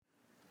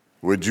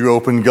Would you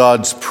open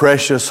God's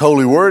precious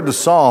holy word to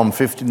Psalm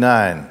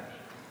 59?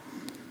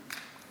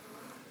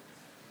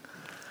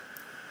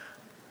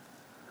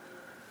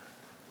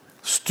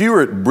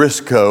 Stuart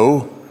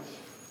Briscoe,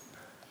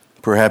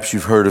 perhaps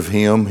you've heard of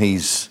him.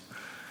 He's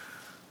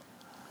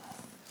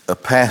a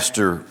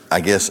pastor,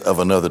 I guess, of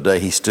another day.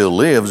 He still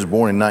lives,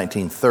 born in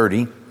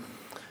 1930,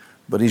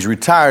 but he's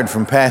retired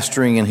from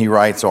pastoring and he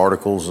writes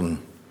articles,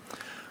 and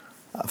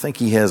I think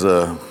he has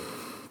a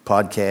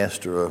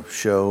podcast or a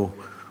show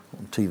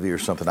on TV or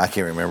something, I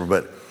can't remember,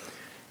 but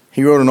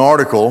he wrote an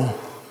article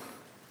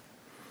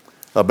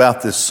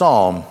about this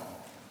psalm,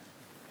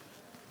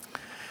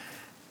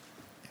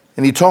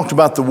 and he talked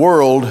about the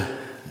world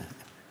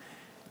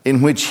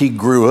in which he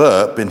grew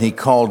up, and he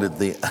called it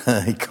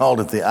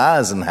the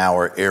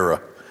Eisenhower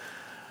era.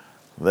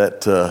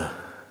 That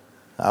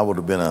I would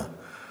have been a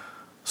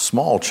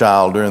small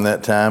child during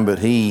that time, but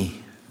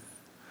he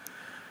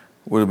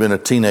would have been a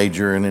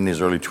teenager and in his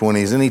early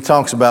 20s, and he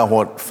talks about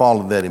what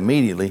followed that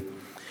immediately.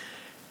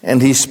 And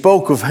he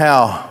spoke of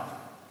how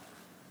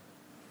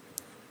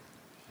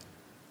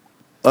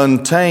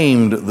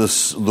untamed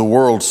the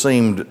world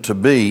seemed to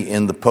be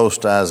in the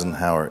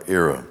post-Eisenhower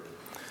era.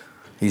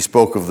 He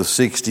spoke of the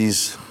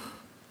 60s.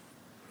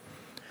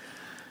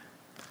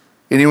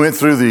 And he went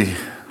through the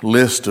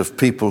list of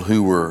people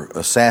who were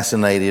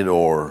assassinated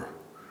or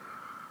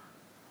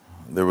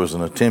there was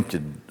an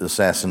attempted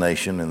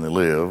assassination and they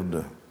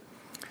lived.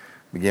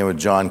 Began with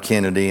John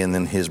Kennedy and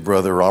then his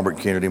brother Robert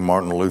Kennedy,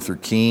 Martin Luther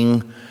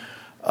King.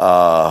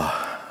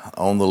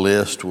 On the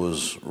list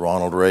was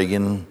Ronald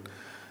Reagan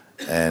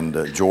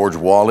and George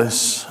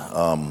Wallace,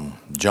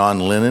 John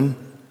Lennon,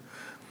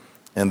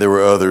 and there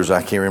were others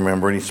I can't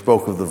remember. And he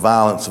spoke of the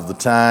violence of the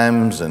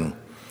times, and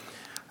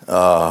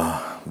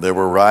there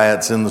were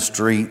riots in the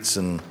streets,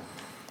 and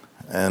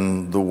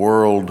the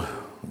world,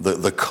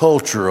 the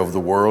culture of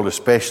the world,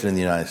 especially in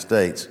the United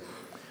States,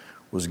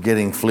 was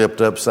getting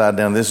flipped upside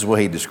down. This is what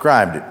he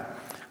described it.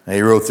 Now,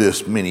 he wrote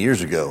this many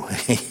years ago.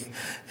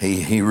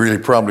 He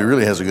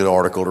probably has a good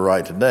article to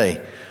write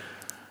today.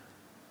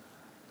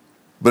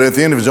 But at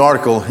the end of his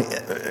article,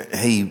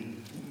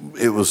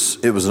 it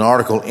was an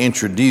article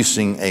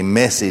introducing a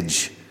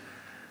message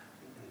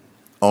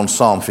on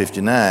Psalm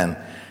 59,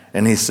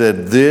 and he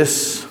said,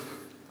 "This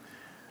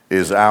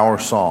is our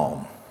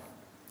psalm."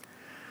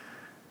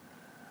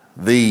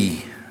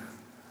 The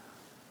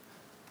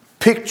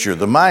picture,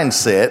 the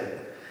mindset,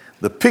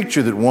 the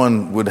picture that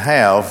one would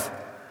have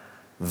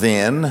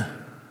then,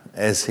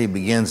 as he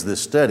begins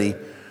this study,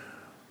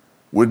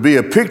 would be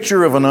a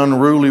picture of an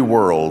unruly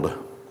world,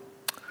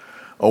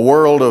 a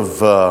world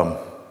of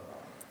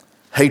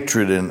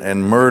hatred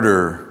and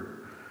murder,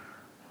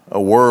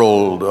 a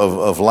world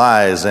of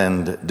lies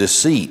and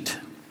deceit,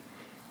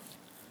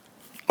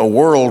 a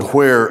world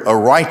where a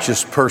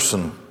righteous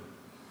person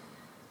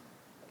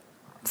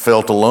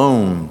felt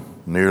alone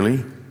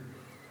nearly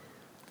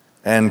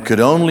and could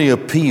only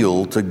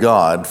appeal to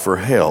God for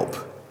help.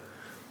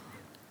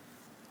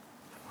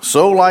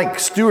 So like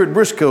Stuart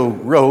Briscoe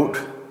wrote,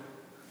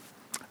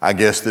 I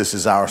guess this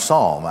is our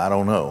psalm. I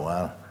don't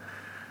know.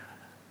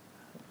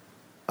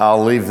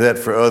 I'll leave that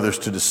for others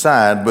to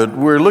decide. But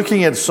we're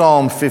looking at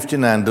Psalm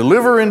 59,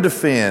 Deliver and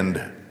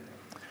Defend.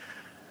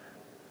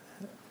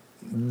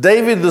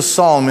 David the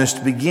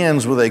psalmist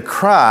begins with a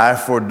cry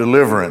for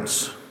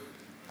deliverance.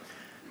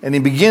 And he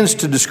begins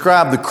to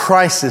describe the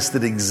crisis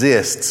that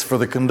exists. For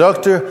the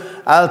conductor,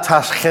 Al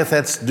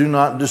Tashchethetz, do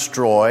not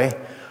destroy,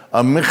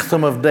 a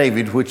Michtam of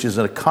David, which is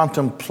a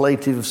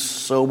contemplative,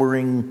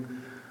 sobering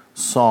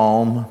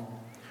psalm.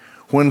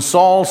 When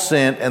Saul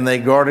sent and they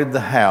guarded the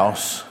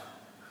house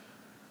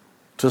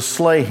to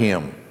slay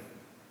him.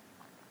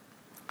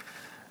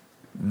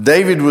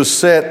 David was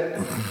set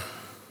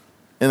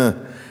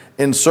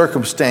in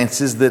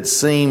circumstances that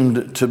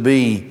seemed to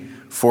be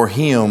for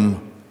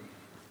him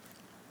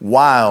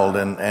wild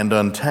and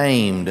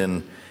untamed,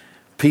 and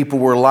people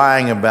were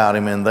lying about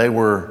him, and they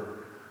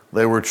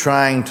were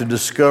trying to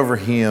discover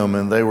him,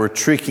 and they were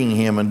tricking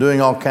him and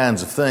doing all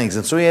kinds of things.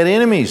 And so he had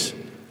enemies.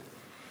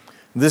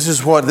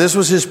 This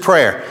was his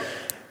prayer.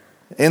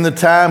 In the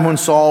time when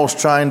Saul was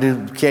trying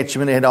to catch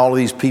him, and he had all of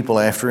these people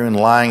after him and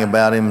lying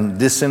about him,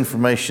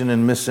 disinformation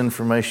and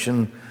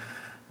misinformation,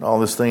 and all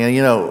this thing.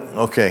 And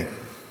okay,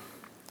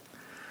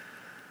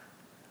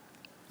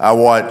 I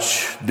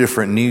watch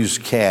different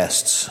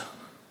newscasts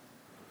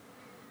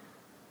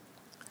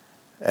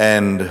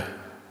and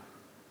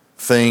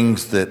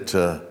things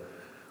that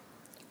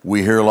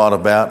we hear a lot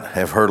about,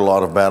 have heard a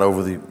lot about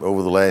over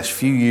the last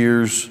few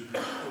years.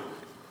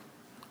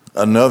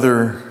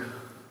 Another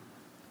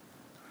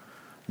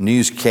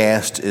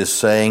newscast is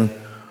saying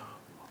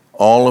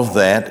all of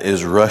that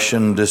is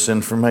Russian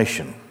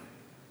disinformation.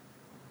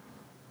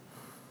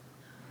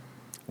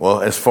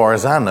 Well, as far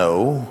as I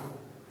know,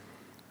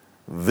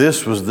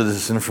 this was the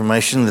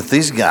disinformation that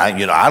these guys,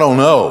 I don't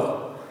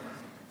know.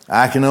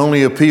 I can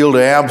only appeal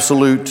to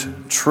absolute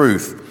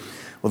truth.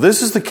 Well,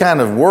 this is the kind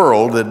of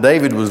world that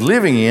David was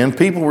living in.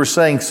 People were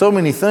saying so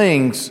many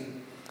things,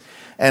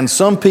 and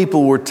some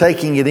people were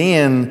taking it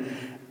in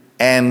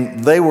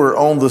And they were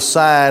on the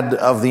side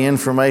of the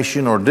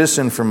information or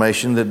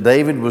disinformation that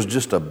David was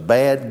just a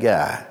bad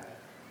guy.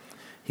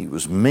 He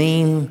was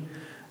mean,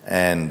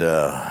 and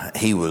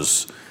he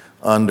was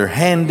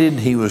underhanded.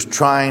 He was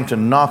trying to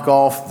knock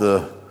off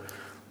the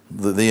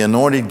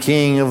anointed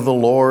king of the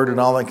Lord and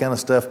all that kind of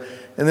stuff.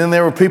 And then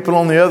there were people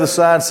on the other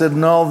side said,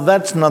 no,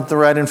 that's not the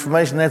right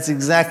information. That's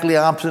exactly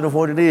opposite of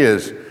what it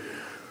is.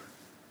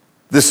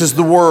 This is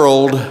the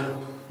world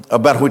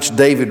about which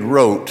David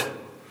wrote.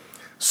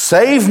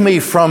 Save me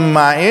from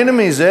my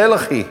enemies,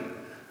 Elohi.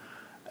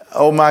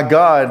 Oh my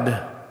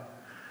God.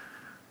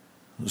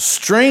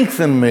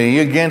 Strengthen me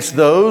against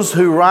those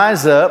who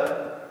rise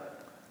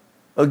up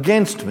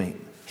against me.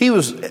 He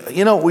was,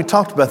 we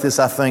talked about this,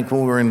 I think,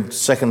 when we were in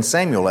 2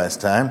 Samuel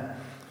last time.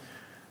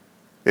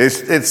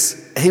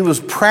 He was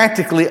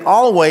practically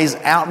always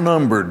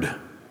outnumbered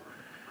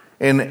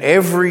in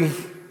every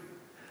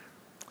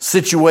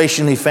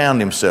situation he found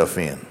himself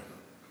in.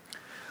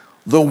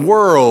 The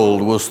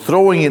world was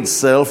throwing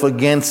itself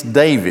against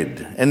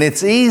David, and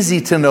it's easy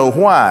to know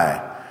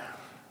why.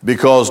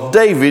 Because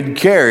David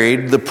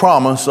carried the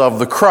promise of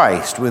the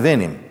Christ within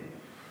him.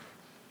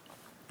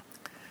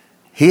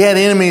 He had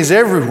enemies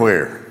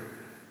everywhere.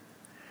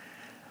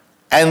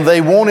 And they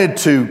wanted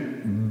to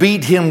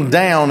beat him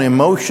down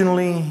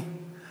emotionally,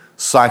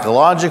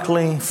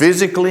 psychologically,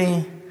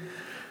 physically,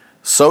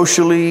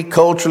 socially,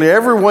 culturally,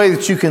 every way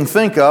that you can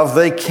think of.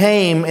 They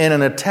came in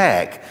an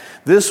attack.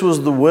 This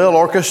was the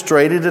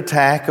well-orchestrated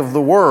attack of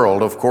the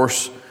world, of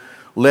course,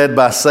 led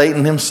by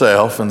Satan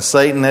himself. And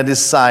Satan had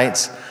his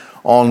sights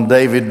on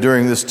David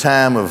during this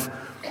time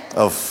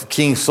of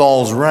King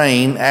Saul's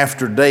reign,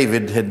 after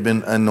David had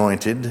been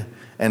anointed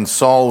and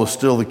Saul was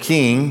still the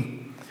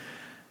king.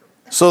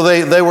 So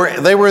they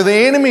were the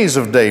enemies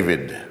of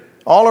David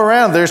all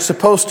around. They're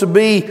supposed to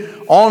be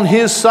on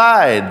his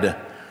side,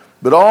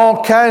 but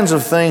all kinds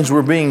of things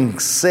were being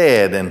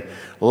said, and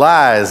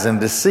lies and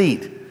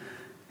deceit.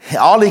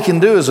 All he can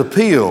do is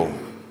appeal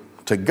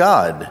to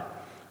God.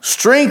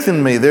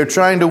 Strengthen me. They're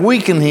trying to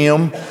weaken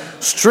him.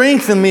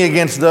 Strengthen me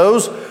against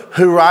those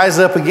who rise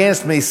up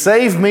against me.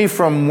 Save me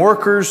from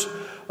workers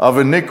of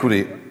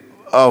iniquity,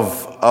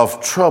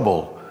 of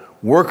trouble.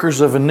 Workers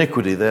of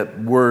iniquity,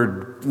 that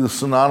word, the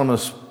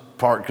synonymous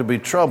part could be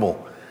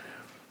trouble.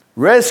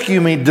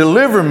 Rescue me,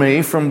 deliver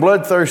me from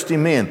bloodthirsty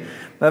men.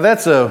 Now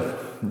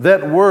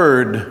that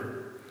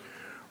word,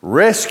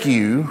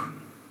 rescue,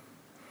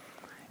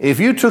 if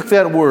you took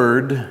that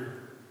word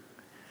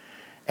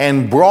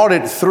and brought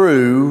it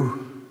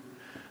through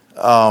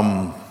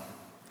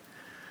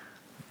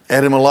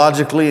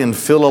etymologically and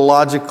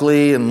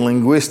philologically and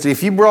linguistically,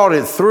 if you brought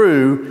it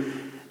through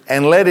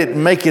and let it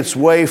make its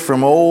way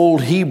from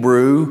Old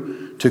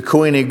Hebrew to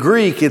Koine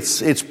Greek,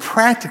 it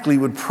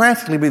would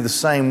practically be the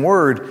same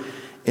word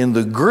in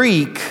the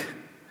Greek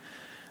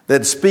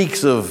that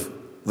speaks of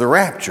the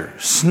rapture.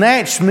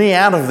 Snatch me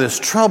out of this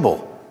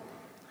trouble.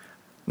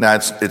 Now,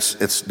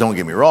 it's don't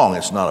get me wrong,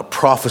 it's not a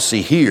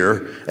prophecy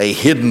here, a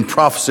hidden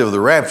prophecy of the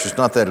rapture. It's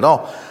not that at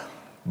all.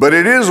 But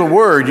it is a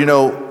word,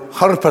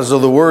 harpas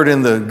of the word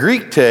in the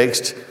Greek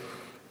text,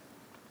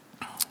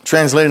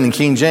 translated in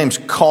King James,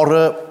 caught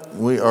up.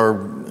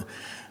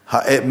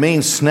 It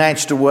means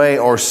snatched away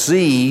or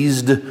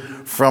seized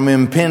from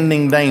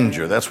impending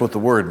danger. That's what the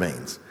word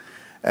means.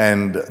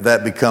 And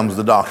that becomes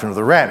the doctrine of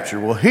the rapture.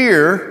 Well,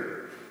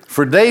 here,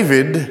 for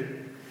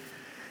David,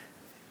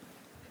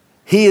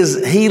 he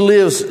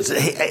lives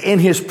in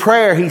his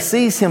prayer, he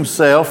sees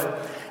himself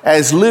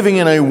as living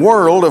in a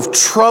world of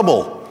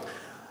trouble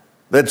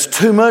that's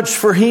too much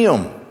for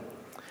him.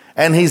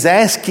 And he's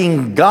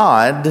asking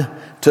God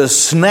to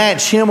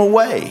snatch him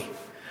away,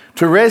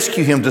 to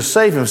rescue him, to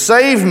save him.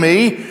 Save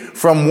me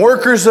from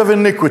workers of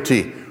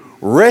iniquity.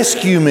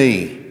 Rescue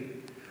me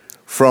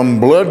from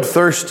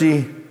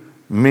bloodthirsty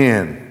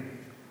men.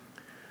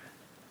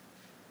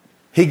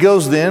 He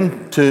goes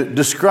then to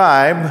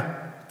describe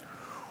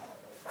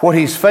what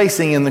he's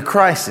facing in the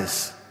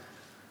crisis.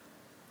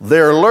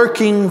 They're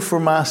lurking for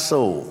my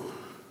soul.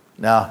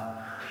 Now,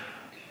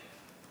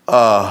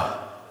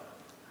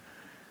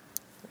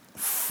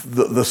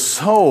 the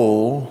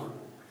soul,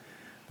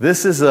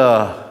 this is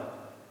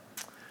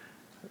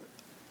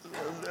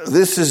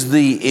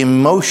the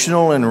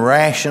emotional and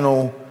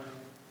rational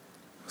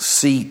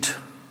seat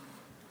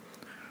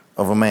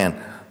of a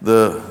man.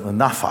 The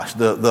nafash,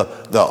 the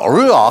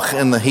ruach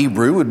in the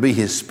Hebrew would be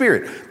his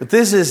spirit, but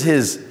this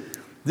is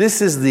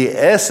the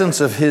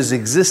essence of his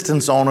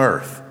existence on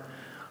earth.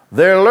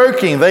 They're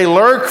lurking. They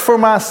lurk for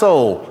my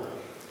soul.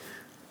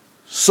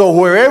 So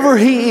wherever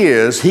he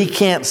is, he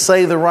can't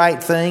say the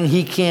right thing.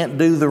 He can't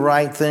do the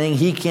right thing.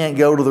 He can't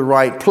go to the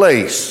right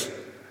place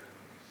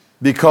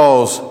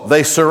because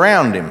they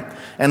surround him,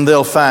 and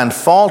they'll find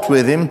fault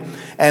with him,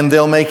 and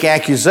they'll make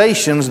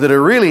accusations that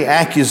are really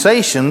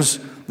accusations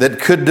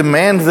that could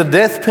demand the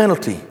death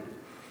penalty.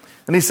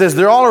 And he says,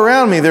 they're all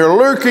around me. They're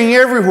lurking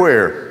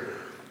everywhere.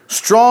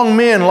 Strong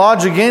men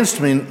lodge against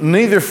me,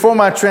 neither for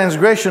my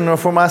transgression nor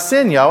for my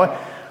sin,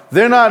 Yahweh.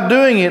 They're not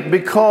doing it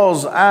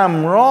because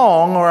I'm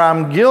wrong or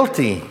I'm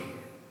guilty.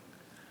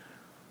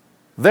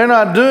 They're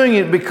not doing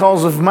it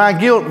because of my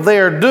guilt. They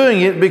are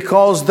doing it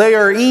because they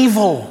are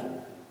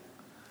evil.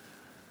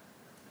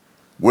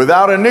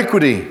 Without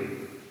iniquity,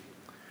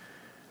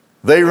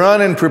 they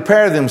run and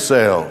prepare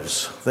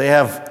themselves.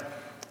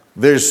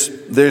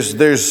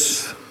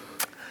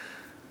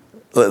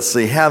 Let's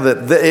see how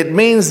that, it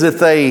means that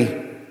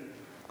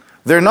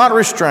they're not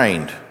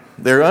restrained.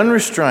 They're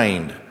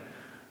unrestrained.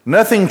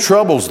 Nothing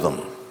troubles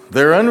them.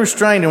 They're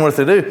unrestrained in what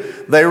they do.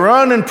 They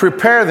run and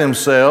prepare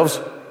themselves,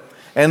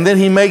 and then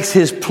he makes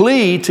his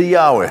plea to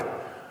Yahweh.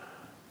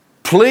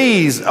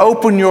 Please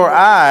open your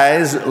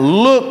eyes,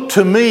 look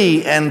to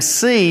me, and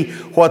see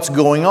what's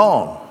going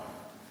on.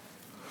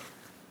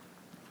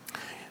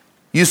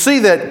 You see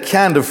that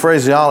kind of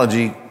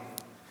phraseology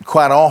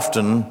quite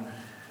often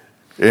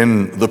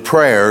in the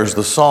prayers,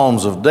 the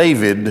Psalms of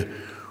David,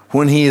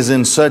 when he is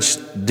in such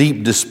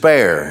deep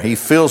despair. He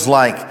feels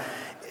like,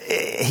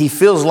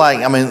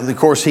 of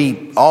course,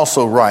 he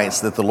also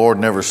writes that the Lord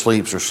never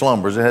sleeps or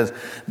slumbers. It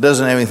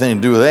doesn't have anything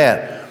to do with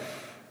that.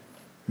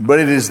 But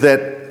it is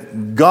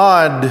that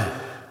God,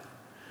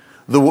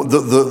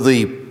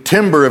 the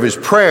timbre of his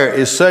prayer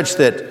is such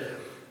that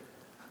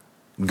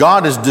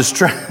God is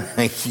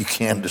distracted. You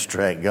can't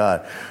distract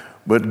God.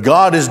 But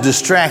God is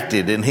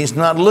distracted and he's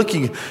not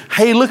looking.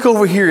 Hey, look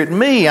over here at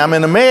me. I'm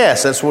in a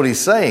mess. That's what he's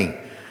saying.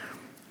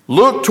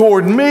 Look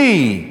toward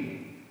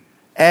me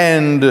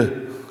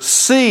and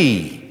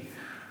see.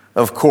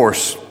 Of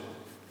course,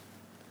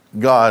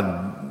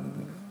 God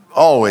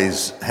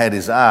always had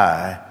his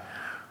eye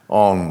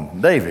on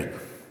David.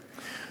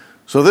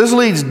 So this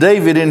leads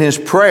David in his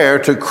prayer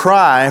to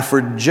cry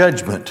for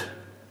judgment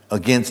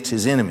against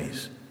his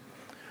enemies.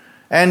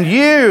 And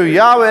you,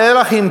 Yahweh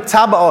Elohim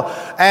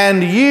Taba'oth,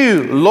 and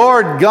you,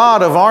 Lord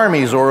God of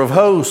armies or of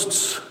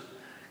hosts,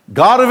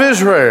 God of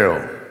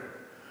Israel,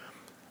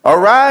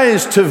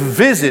 arise to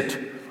visit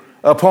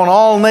upon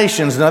all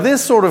nations. Now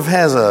this sort of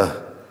has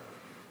an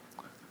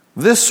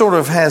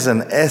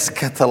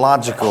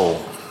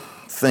eschatological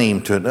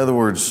theme to it. In other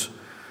words,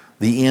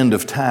 the end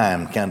of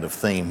time kind of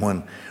theme.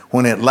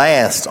 When at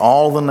last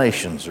all the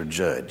nations are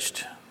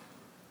judged.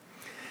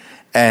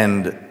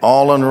 And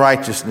all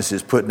unrighteousness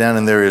is put down,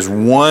 and there is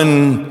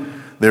one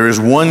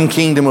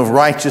kingdom of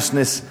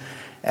righteousness,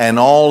 and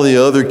all the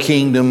other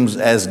kingdoms,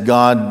 as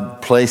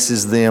God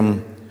places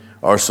them,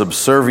 are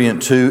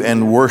subservient to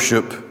and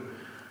worship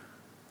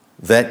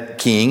that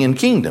king and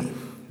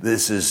kingdom.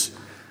 This is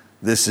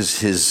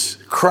his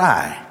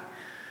cry.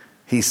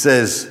 He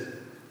says,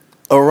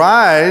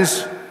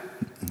 arise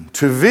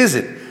to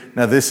visit.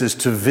 Now this is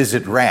to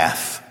visit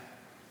wrath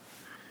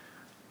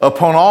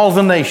upon all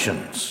the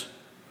nations.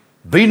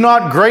 Be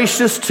not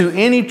gracious to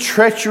any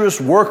treacherous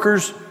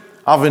workers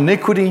of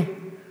iniquity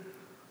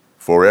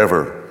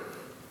forever.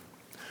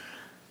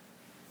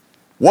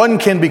 One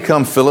can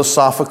become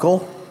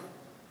philosophical,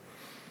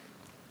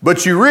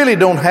 but you really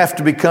don't have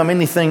to become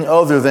anything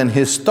other than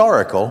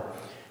historical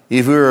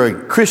if you're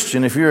a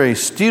Christian, if you're a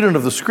student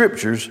of the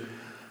Scriptures,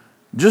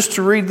 just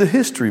to read the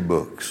history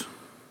books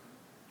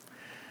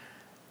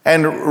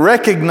and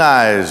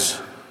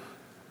recognize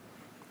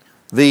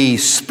the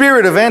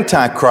spirit of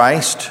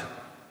Antichrist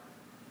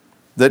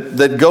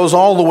that goes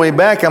all the way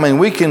back. I mean,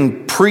 we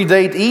can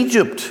predate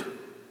Egypt.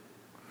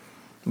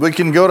 We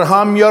can go to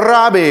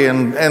Hammurabi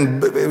and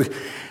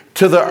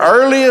to the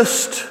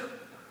earliest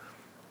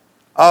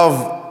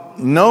of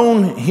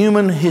known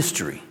human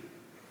history.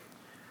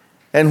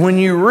 And when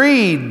you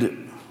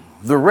read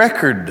the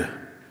record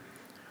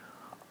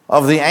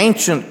of the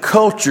ancient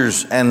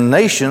cultures and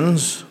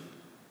nations,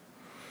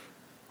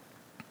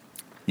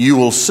 you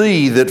will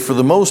see that for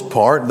the most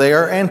part they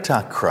are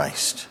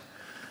Antichrist.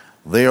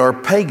 They are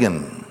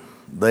pagan.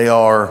 They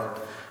are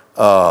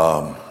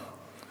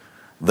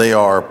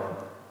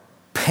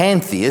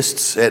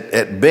pantheists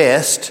at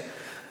best,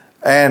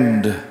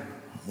 and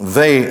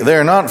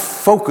they're not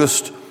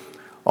focused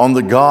on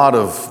the God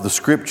of the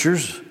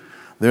Scriptures.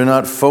 They're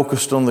not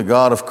focused on the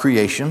God of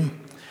creation,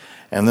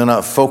 and they're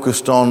not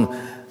focused on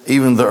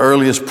even the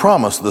earliest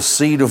promise, the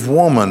seed of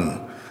woman.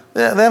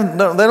 They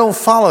don't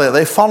follow that.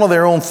 They follow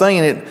their own thing,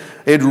 and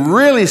it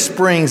really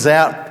springs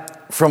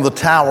out from the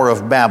Tower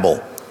of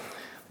Babel.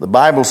 The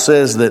Bible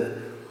says that,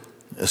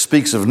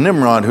 speaks of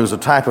Nimrod, who's a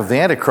type of the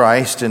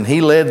Antichrist, and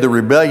he led the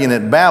rebellion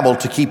at Babel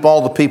to keep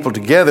all the people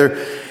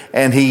together,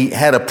 and he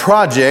had a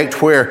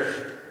project where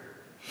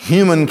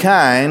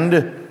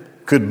humankind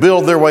could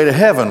build their way to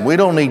heaven. We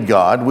don't need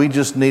God. We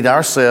just need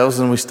ourselves,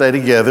 and we stay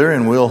together,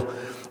 and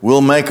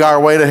we'll make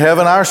our way to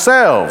heaven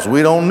ourselves.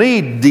 We don't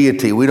need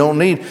deity. We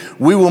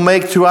will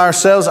make to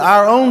ourselves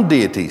our own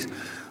deities.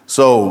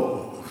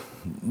 So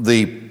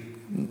the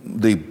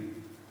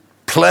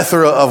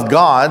plethora of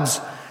gods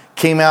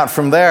came out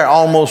from there,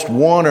 almost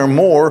one or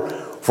more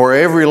for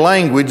every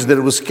language that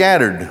was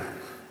scattered.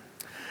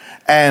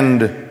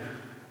 And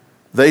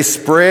they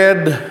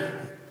spread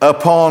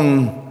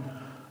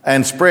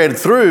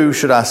through,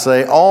 should I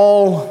say,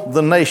 all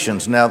the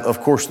nations. Now,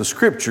 of course, the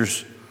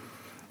Scriptures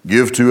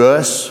give to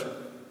us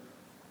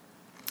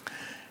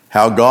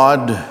how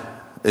God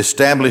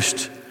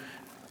established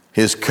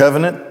His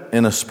covenant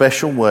in a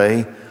special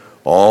way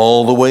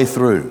all the way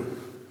through.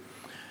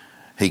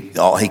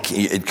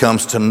 It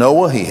comes to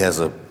Noah. He has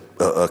a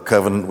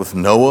covenant with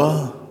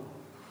Noah,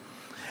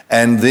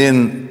 and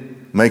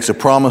then makes a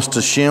promise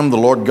to Shem, the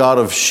Lord God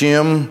of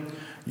Shem,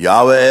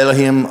 Yahweh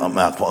Elohim.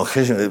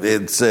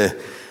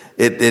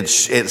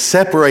 It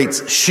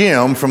separates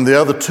Shem from the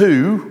other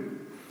two.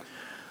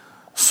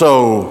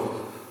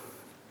 So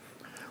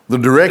the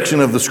direction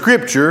of the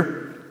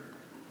Scripture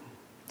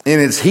in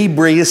its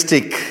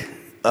Hebraistic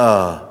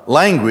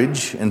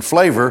language and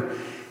flavor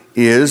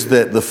is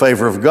that the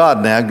favor of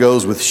God now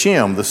goes with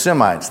Shem, the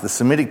Semites, the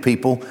Semitic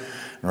people.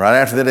 And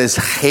right after that is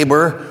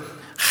Heber.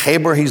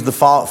 Heber, he's the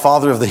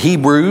father of the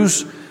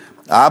Hebrews.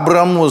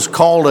 Abram was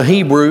called a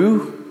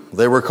Hebrew.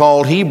 They were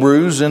called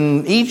Hebrews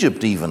in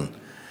Egypt even.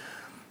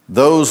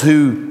 Those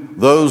who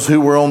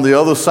were on the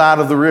other side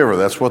of the river.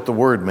 That's what the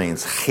word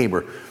means,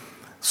 Heber.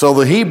 So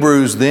the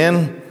Hebrews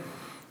then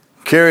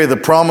carry the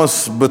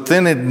promise, but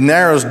then it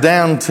narrows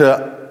down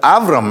to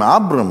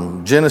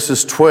Abram,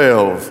 Genesis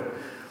 12.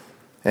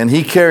 And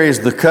he carries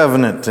the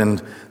covenant,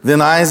 and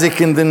then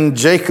Isaac, and then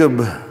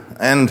Jacob,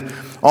 and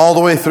all the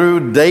way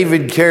through,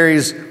 David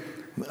carries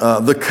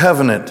the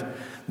covenant.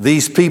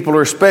 These people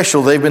are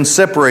special. They've been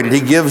separated. He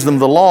gives them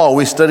the law.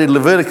 We studied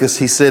Leviticus.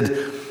 He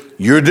said,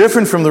 you're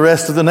different from the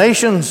rest of the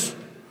nations.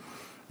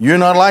 You're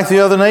not like the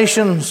other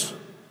nations.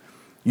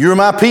 You're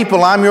my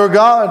people. I'm your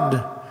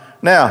God.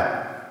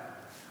 Now,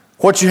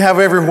 what you have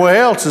everywhere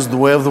else is the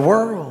way of the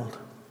world.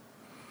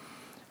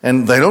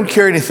 And they don't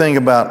care anything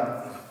about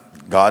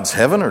God's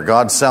heaven or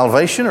God's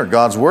salvation or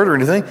God's word or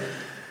anything.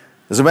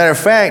 As a matter of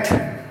fact,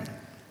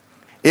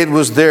 it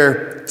was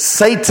their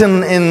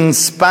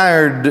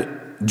Satan-inspired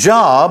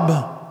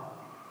job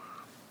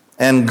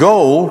and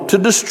goal to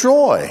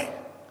destroy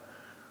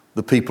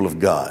the people of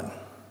God.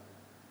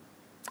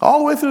 All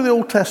the way through the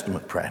Old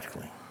Testament,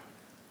 practically.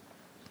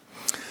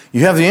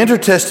 You have the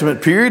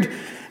intertestament period,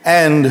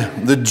 and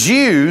the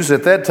Jews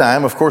at that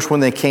time, of course, when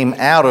they came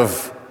out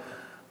of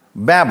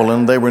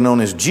Babylon, they were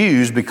known as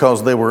Jews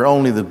because they were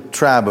only the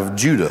tribe of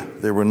Judah.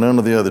 There were none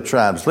of the other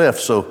tribes left,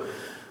 so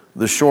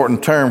the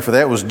shortened term for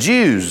that was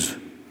Jews.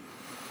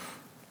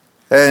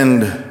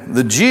 And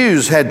the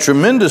Jews had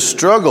tremendous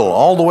struggle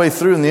all the way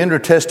through in the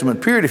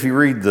intertestament period, if you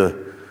read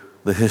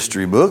the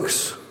history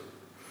books.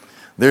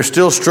 They're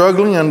still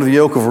struggling under the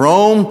yoke of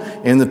Rome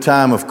in the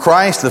time of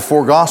Christ, the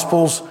four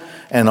Gospels,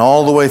 and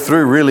all the way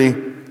through, really,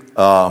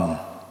 the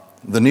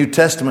New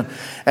Testament.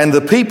 And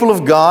the people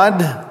of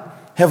God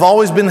have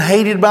always been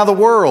hated by the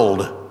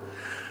world.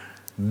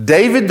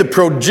 David, the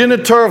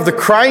progenitor of the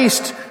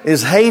Christ,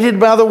 is hated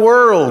by the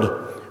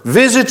world.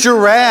 Visit your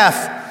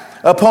wrath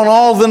upon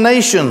all the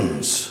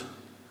nations.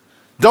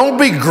 Don't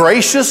be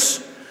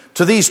gracious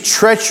to these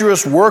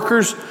treacherous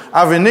workers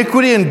of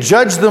iniquity and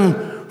judge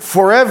them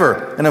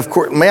forever. And of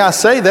course, may I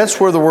say, that's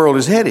where the world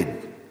is headed.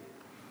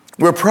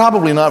 We're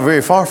probably not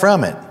very far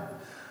from it.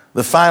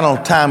 The final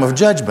time of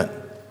judgment,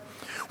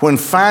 when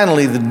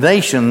finally the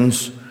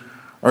nations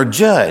are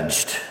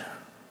judged.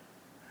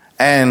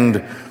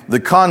 And the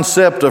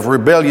concept of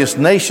rebellious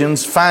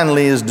nations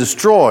finally is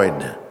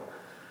destroyed.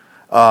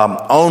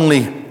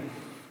 Only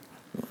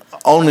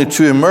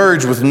to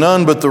emerge with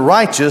none but the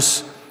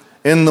righteous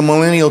in the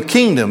millennial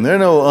kingdom. There are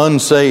no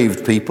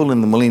unsaved people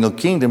in the millennial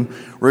kingdom,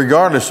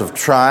 regardless of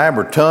tribe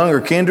or tongue or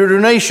kindred or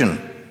nation.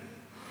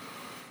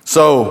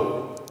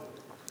 So,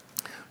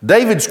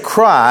 David's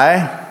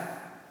cry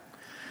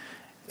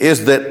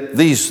is that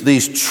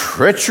these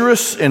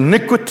treacherous,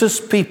 iniquitous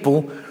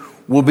people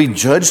will be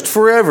judged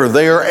forever.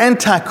 They are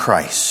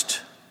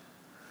antichrist.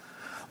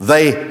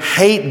 They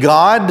hate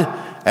God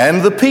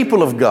and the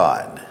people of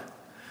God.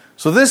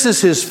 So this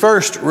is his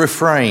first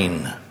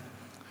refrain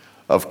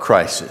of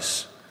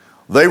crisis.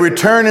 They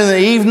return in the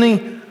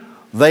evening.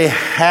 They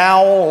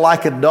howl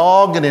like a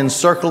dog and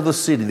encircle the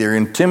city. They're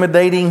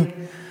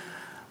intimidating.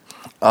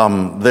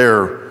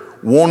 They're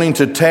wanting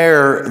to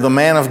tear the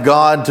man of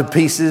God to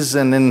pieces,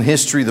 and in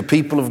history, the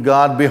people of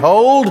God.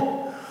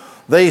 Behold,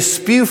 they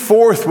spew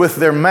forth with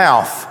their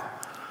mouth.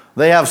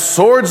 They have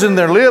swords in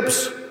their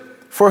lips,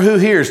 for who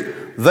hears?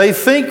 They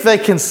think they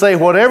can say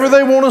whatever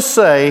they want to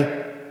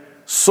say,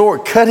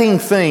 cutting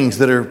things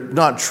that are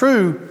not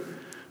true,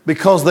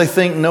 because they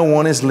think no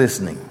one is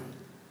listening.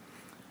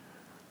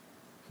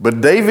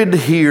 But David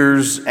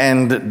hears,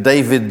 and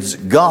David's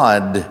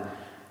God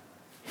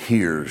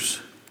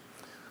hears.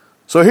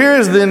 So here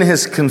is then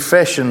his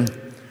confession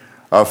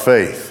of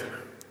faith.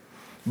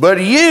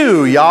 But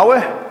you,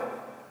 Yahweh,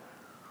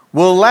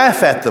 will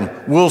laugh at them,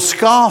 will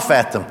scoff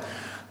at them.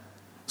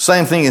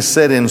 Same thing is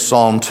said in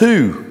Psalm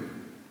 2.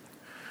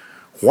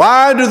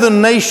 Why do the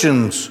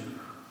nations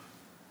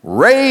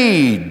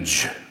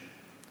rage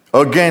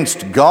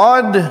against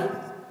God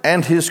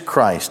and his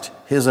Christ,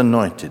 his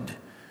anointed,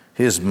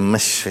 his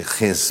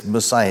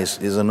Messiah,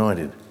 his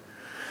anointed?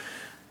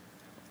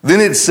 Then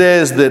it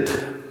says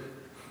that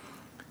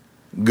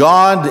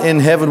God in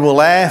heaven will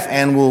laugh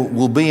and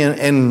will be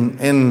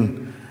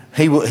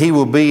he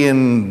will be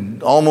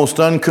in almost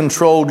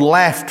uncontrolled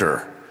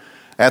laughter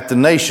at the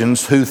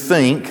nations who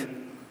think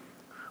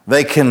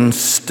they can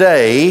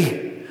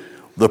stay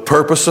the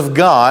purpose of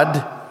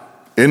God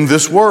in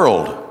this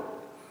world.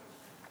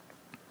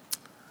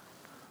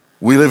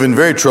 We live in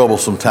very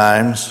troublesome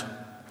times.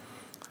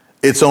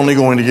 It's only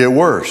going to get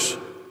worse.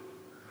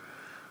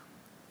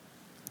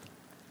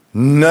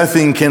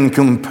 Nothing can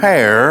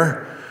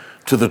compare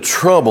to the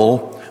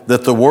trouble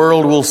that the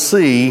world will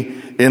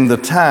see in the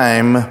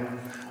time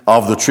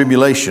of the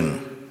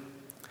tribulation.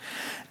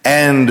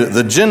 And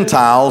the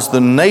Gentiles,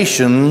 the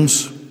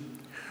nations,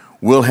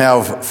 will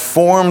have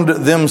formed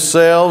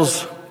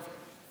themselves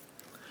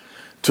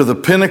to the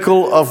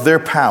pinnacle of their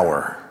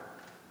power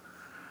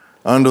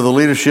under the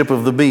leadership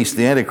of the beast,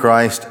 the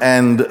Antichrist,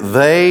 and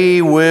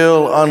they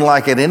will,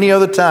 unlike at any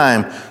other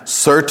time,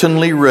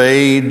 certainly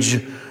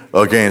rage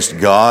against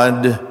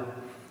God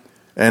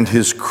and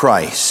His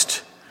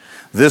Christ.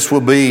 This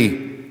will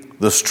be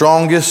the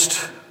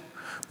strongest,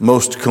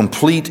 most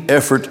complete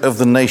effort of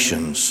the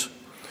nations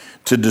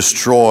to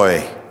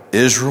destroy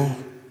Israel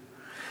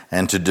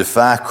and to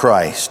defy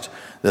Christ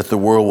that the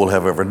world will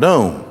have ever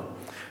known.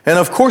 And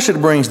of course it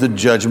brings the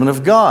judgment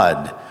of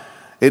God.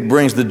 It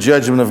brings the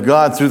judgment of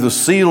God through the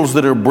seals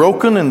that are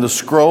broken in the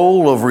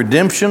scroll of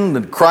redemption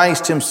that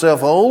Christ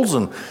Himself holds,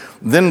 and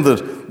then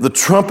the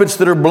trumpets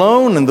that are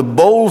blown and the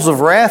bowls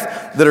of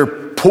wrath that are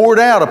poured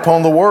out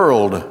upon the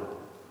world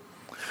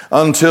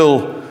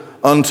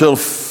until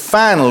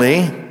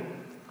finally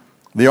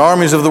the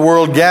armies of the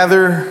world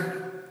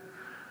gather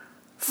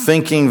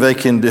thinking they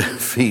can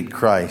defeat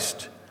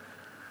Christ.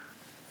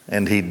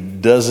 And He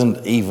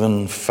doesn't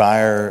even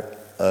fire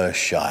a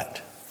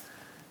shot.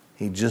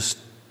 He just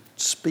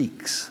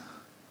speaks.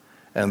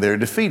 And they're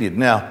defeated.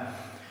 Now,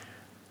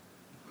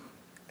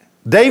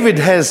 David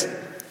has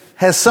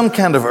some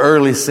kind of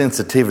early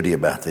sensitivity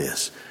about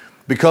this,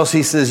 because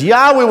he says,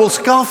 Yahweh will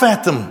scoff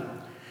at them.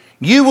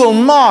 You will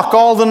mock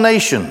all the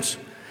nations.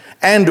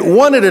 And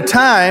one at a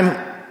time,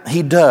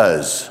 He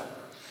does.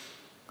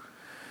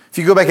 If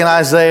you go back in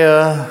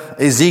Isaiah,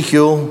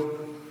 Ezekiel,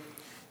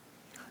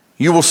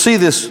 you will see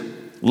this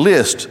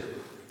list,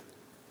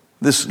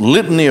 this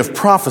litany of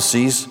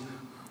prophecies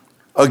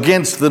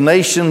against the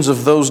nations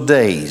of those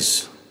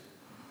days.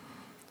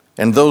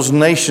 And those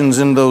nations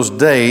in those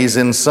days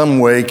in some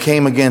way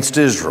came against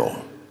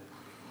Israel.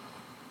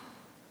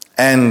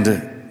 And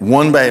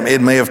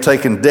it may have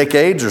taken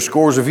decades or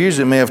scores of years,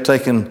 it may have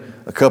taken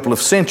a couple of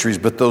centuries,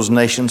 but those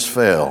nations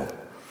fell.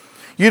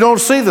 You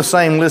don't see the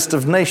same list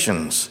of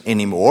nations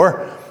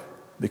anymore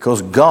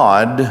because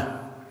God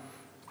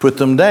put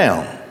them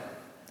down.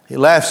 He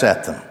laughs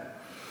at them.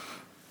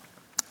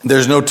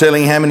 There's no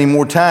telling how many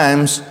more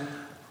times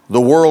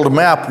the world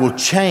map will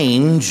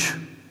change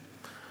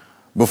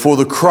before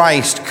the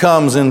Christ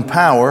comes in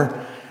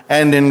power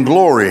and in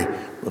glory.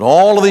 But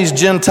all of these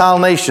Gentile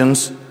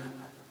nations,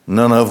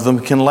 none of them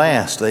can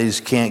last. They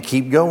just can't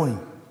keep going.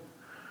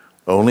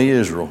 Only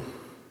Israel.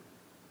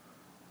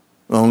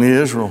 Only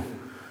Israel.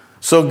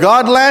 So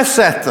God laughs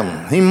at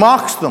them. He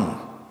mocks them.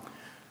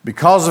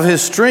 Because of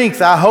His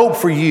strength, I hope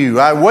for you.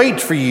 I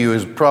wait for you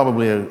is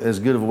probably as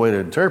good of a way to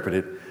interpret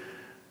it.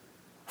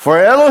 For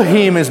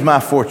Elohim is my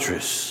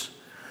fortress,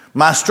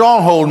 my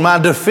stronghold, my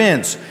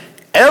defense.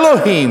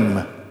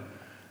 Elohim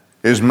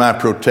is my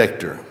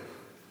protector.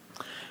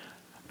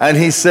 And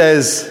He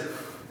says,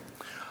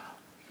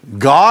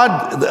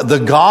 God, the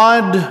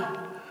God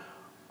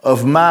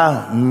of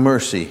my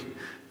mercy.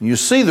 You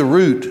see the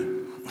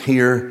root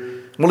here.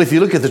 Well, if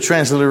you look at the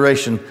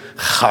transliteration,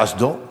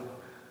 chasdo,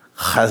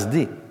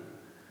 chasdi.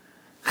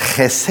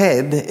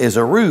 Chesed is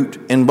a root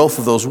in both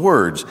of those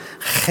words.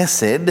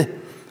 Chesed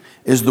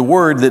is the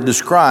word that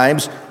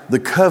describes the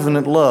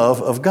covenant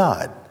love of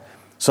God.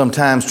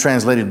 Sometimes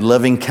translated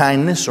loving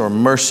kindness or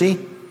mercy.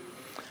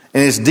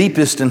 In its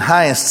deepest and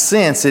highest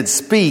sense, it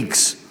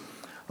speaks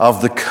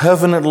of the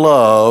covenant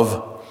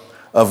love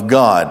of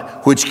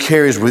God, which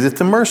carries with it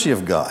the mercy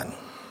of God.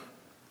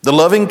 The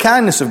loving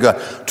kindness of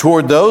God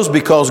toward those,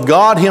 because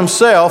God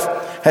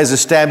Himself has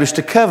established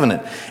a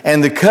covenant.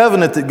 And the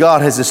covenant that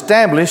God has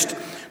established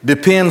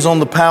depends on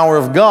the power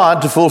of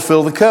God to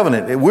fulfill the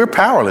covenant. We're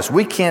powerless.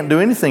 We can't do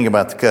anything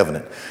about the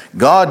covenant.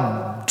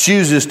 God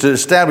chooses to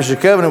establish a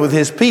covenant with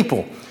His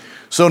people.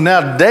 So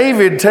now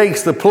David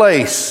takes the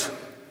place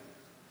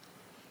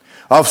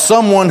of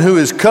someone who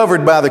is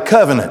covered by the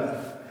covenant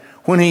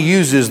when he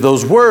uses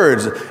those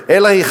words.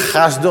 Elai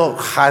chasdo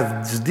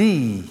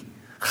chazdi.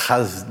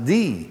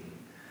 Chazdi,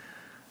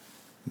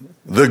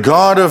 the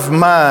God of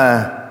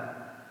my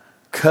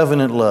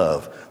covenant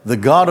love, the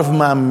God of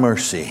my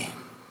mercy,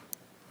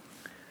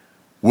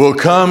 will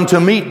come to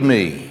meet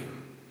me.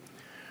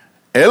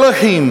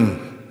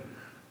 Elohim,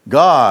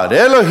 God,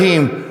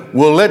 Elohim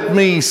will let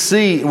me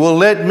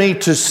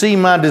to see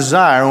my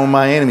desire on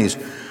my enemies.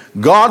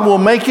 God will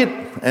make it,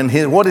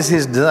 and what is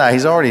His desire?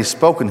 He's already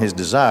spoken His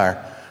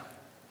desire.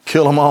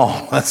 Kill them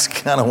all. That's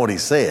kind of what He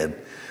said.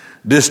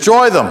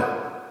 Destroy them.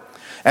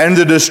 And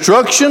the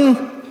destruction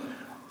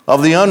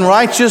of the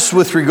unrighteous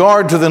with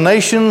regard to the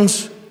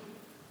nations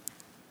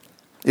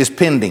is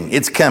pending.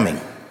 It's coming.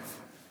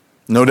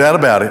 No doubt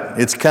about it.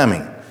 It's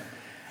coming.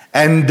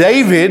 And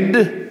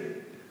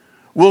David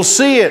will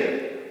see it.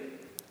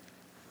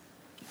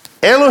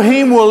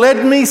 Elohim will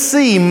let me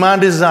see my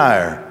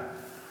desire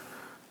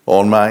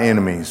on my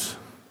enemies.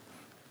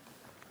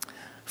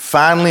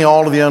 Finally,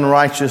 all of the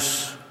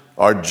unrighteous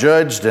are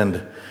judged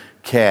and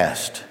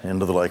cast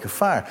into the lake of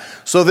fire.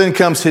 So then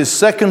comes his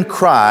second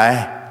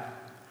cry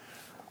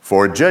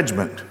for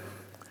judgment.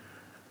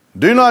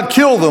 Do not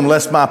kill them,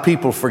 lest my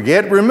people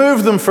forget.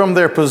 Remove them from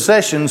their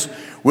possessions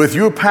with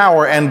your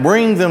power and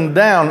bring them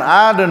down,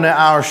 Adonai,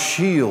 our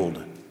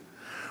shield.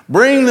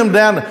 Bring them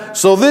down.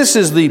 So this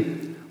is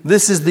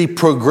the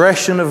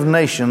progression of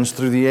nations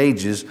through the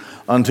ages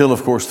until,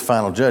 of course, the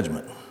final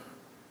judgment.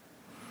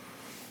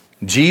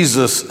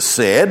 Jesus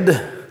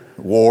said,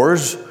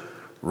 wars,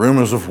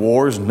 rumors of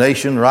wars,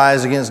 nation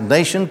rise against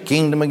nation,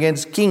 kingdom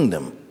against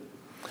kingdom,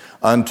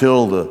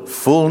 until the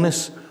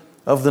fullness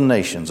of the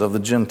nations, of the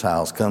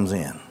Gentiles, comes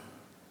in.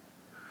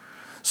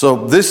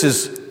 So this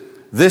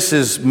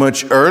is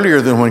much earlier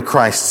than when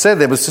Christ said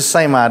that, but it's the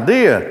same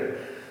idea.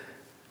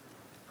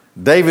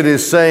 David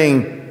is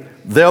saying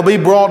they'll be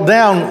brought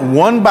down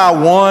one by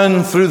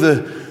one through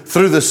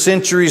the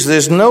centuries.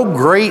 There's no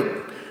great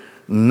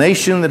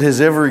nation that has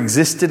ever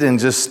existed and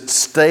just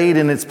stayed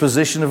in its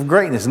position of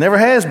greatness. Never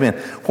has been.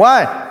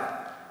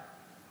 Why?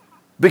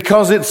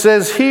 Because it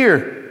says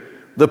here,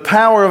 the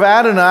power of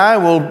Adonai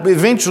will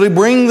eventually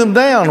bring them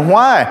down.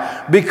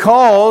 Why?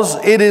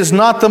 Because it is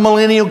not the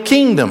millennial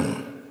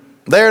kingdom.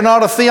 They are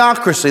not a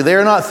theocracy. They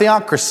are not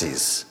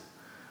theocracies.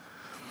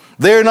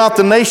 They are not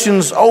the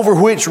nations over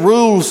which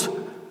rules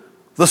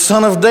the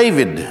Son of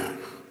David.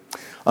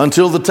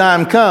 Until the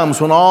time comes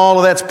when all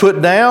of that's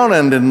put down,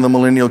 and in the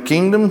millennial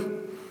kingdom,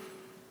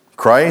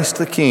 Christ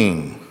the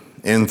King,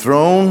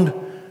 enthroned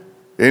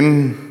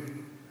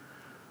in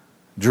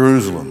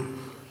Jerusalem.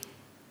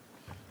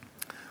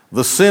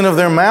 The sin of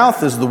their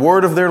mouth is the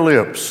word of their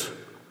lips.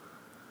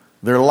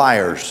 They're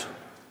liars.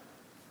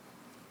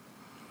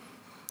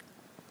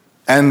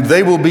 And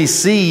they will be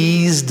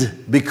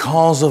seized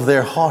because of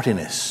their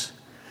haughtiness,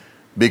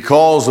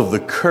 because of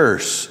the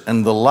curse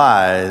and the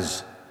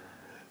lies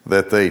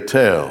that they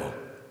tell.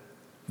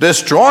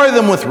 Destroy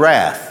them with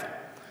wrath,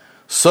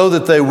 so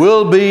that they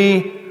will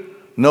be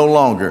no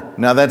longer.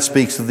 Now that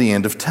speaks of the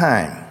end of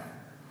time.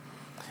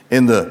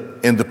 In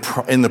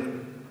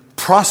the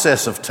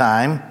process of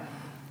time,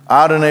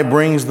 Adonai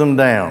brings them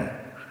down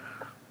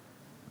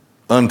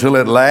until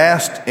at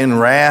last, in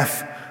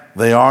wrath,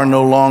 they are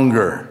no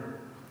longer.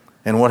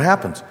 And what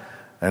happens?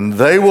 And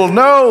they will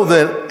know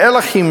that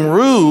Elohim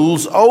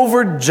rules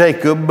over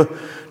Jacob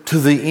to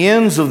the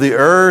ends of the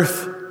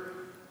earth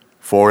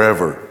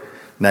forever.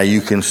 Now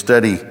you can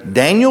study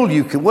Daniel.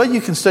 You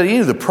can study any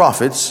of the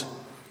prophets.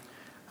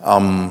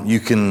 You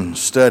can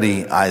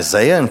study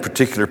Isaiah in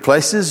particular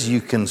places.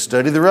 You can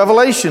study the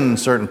Revelation in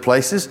certain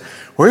places.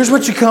 Where's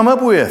what you come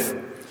up with?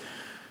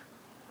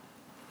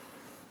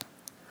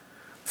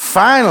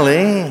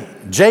 Finally,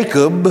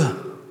 Jacob,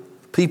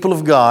 people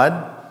of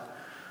God,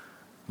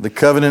 the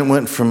covenant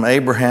went from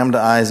Abraham to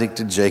Isaac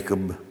to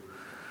Jacob,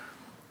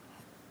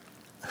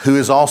 who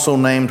is also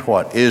named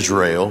what?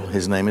 Israel.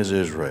 His name is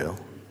Israel.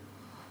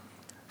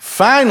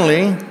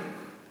 Finally,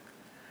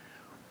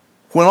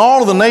 when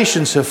all of the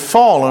nations have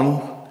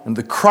fallen and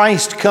the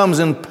Christ comes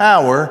in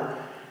power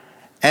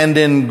and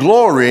in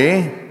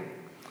glory,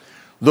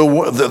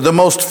 the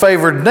most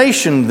favored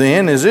nation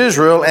then is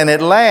Israel, and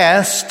at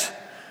last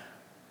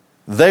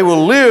they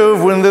will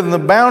live within the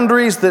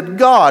boundaries that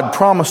God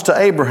promised to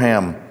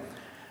Abraham,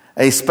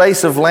 a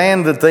space of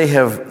land that they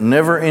have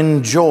never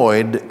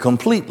enjoyed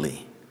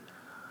completely.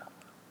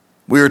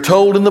 We are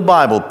told in the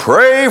Bible,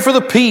 pray for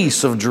the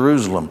peace of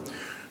Jerusalem.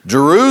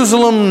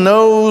 Jerusalem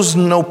knows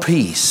no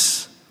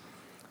peace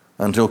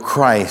until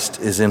Christ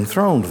is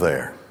enthroned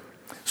there.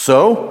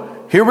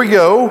 So, here we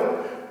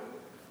go.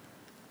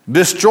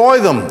 Destroy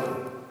them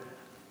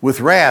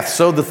with wrath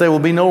so that they will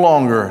be no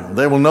longer.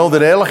 They will know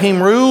that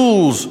Elohim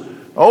rules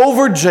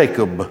over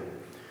Jacob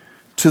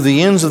to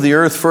the ends of the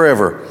earth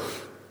forever.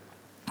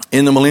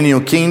 In the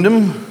millennial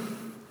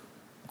kingdom,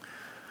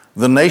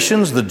 the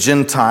nations, the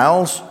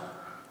Gentiles,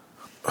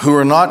 who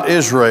are not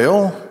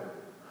Israel,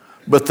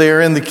 but they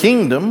are in the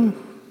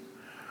kingdom,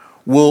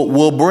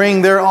 will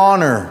bring their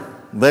honor.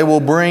 They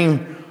will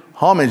bring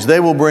homage. They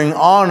will bring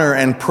honor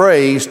and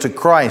praise to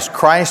Christ.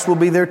 Christ will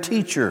be their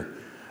teacher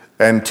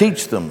and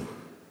teach them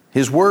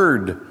His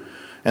word.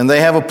 And they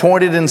have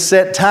appointed and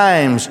set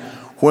times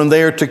when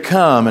they are to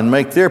come and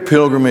make their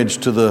pilgrimage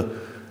to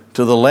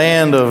the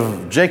land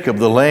of Jacob,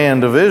 the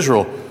land of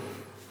Israel.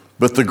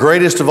 But the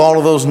greatest of all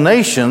of those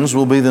nations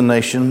will be the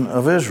nation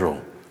of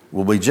Israel,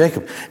 will be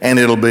Jacob. And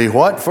it'll be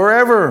what?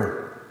 Forever.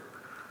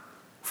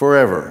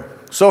 Forever.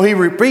 So he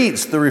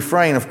repeats the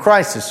refrain of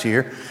Christ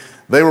here.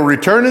 They will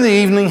return in the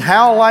evening,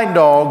 howl like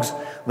dogs.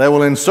 They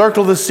will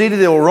encircle the city.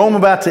 They will roam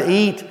about to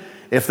eat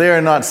if they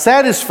are not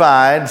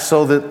satisfied,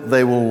 so that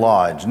they will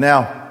lodge.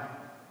 Now,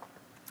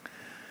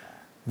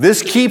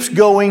 this keeps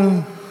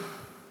going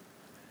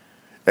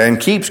and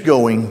keeps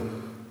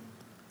going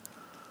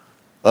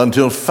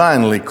until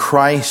finally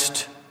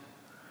Christ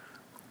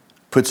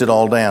puts it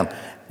all down.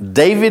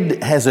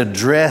 David has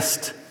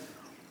addressed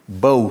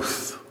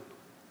both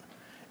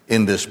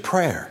in this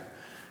prayer,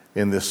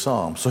 in this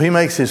psalm. So he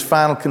makes his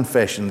final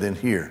confession then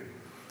here.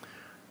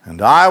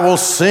 And I will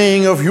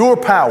sing of your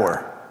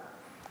power,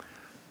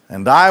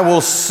 and I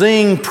will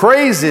sing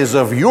praises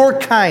of your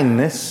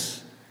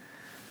kindness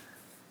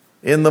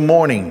in the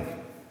morning.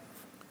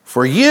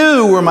 For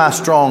you were my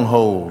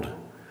stronghold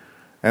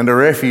and a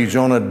refuge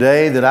on a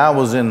day that I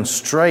was in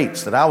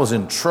straits, that I was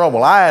in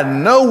trouble. I had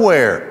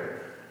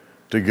nowhere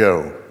to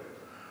go.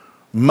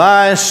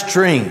 My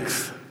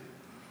strength,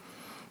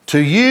 to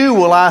you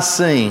will I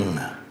sing,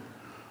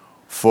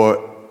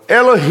 for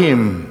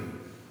Elohim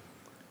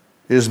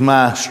is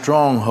my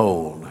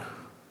stronghold.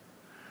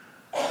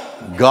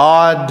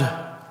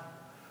 God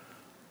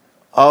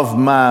of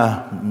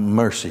my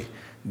mercy,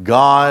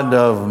 God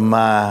of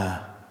my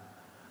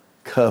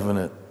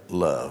covenant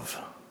love.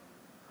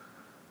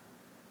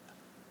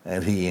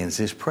 And he ends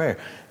his prayer.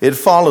 It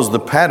follows the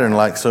pattern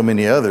like so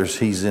many others.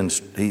 He's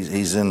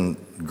in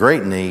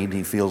great need.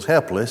 He feels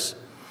helpless.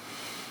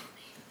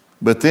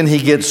 But then he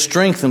gets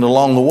strengthened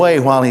along the way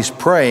while he's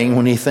praying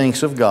when he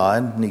thinks of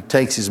God. And he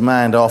takes his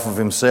mind off of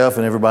himself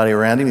and everybody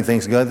around him. He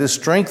thinks of God. This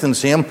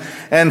strengthens him.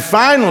 And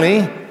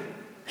finally,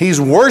 he's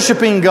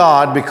worshiping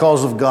God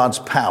because of God's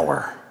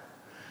power.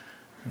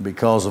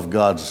 Because of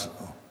God's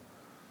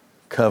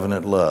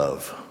covenant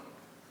love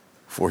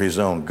for his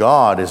own.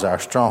 God is our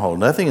stronghold.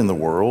 Nothing in the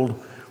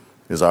world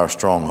is our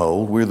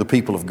stronghold. We're the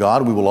people of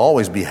God. We will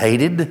always be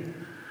hated.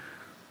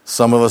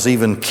 Some of us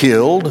even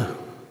killed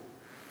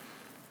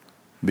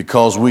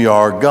because we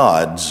are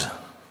God's.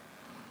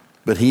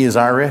 But he is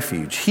our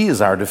refuge. He is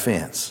our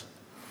defense.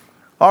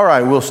 All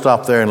right, we'll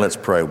stop there and let's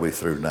pray. We're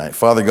through tonight.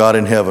 Father God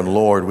in heaven,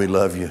 Lord, we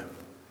love you.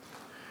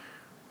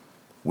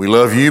 We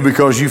love you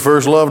because you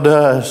first loved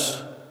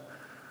us,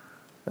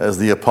 as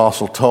the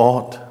apostle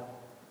taught.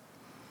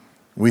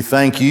 We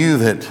thank you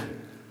that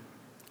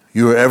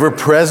you are ever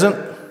present,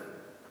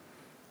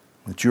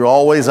 that you're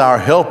always our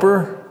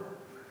helper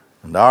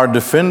and our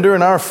defender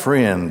and our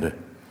friend,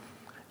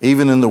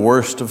 even in the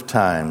worst of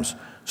times.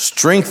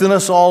 Strengthen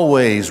us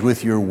always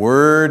with your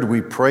word, we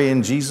pray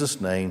in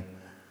Jesus' name.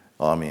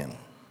 Amen.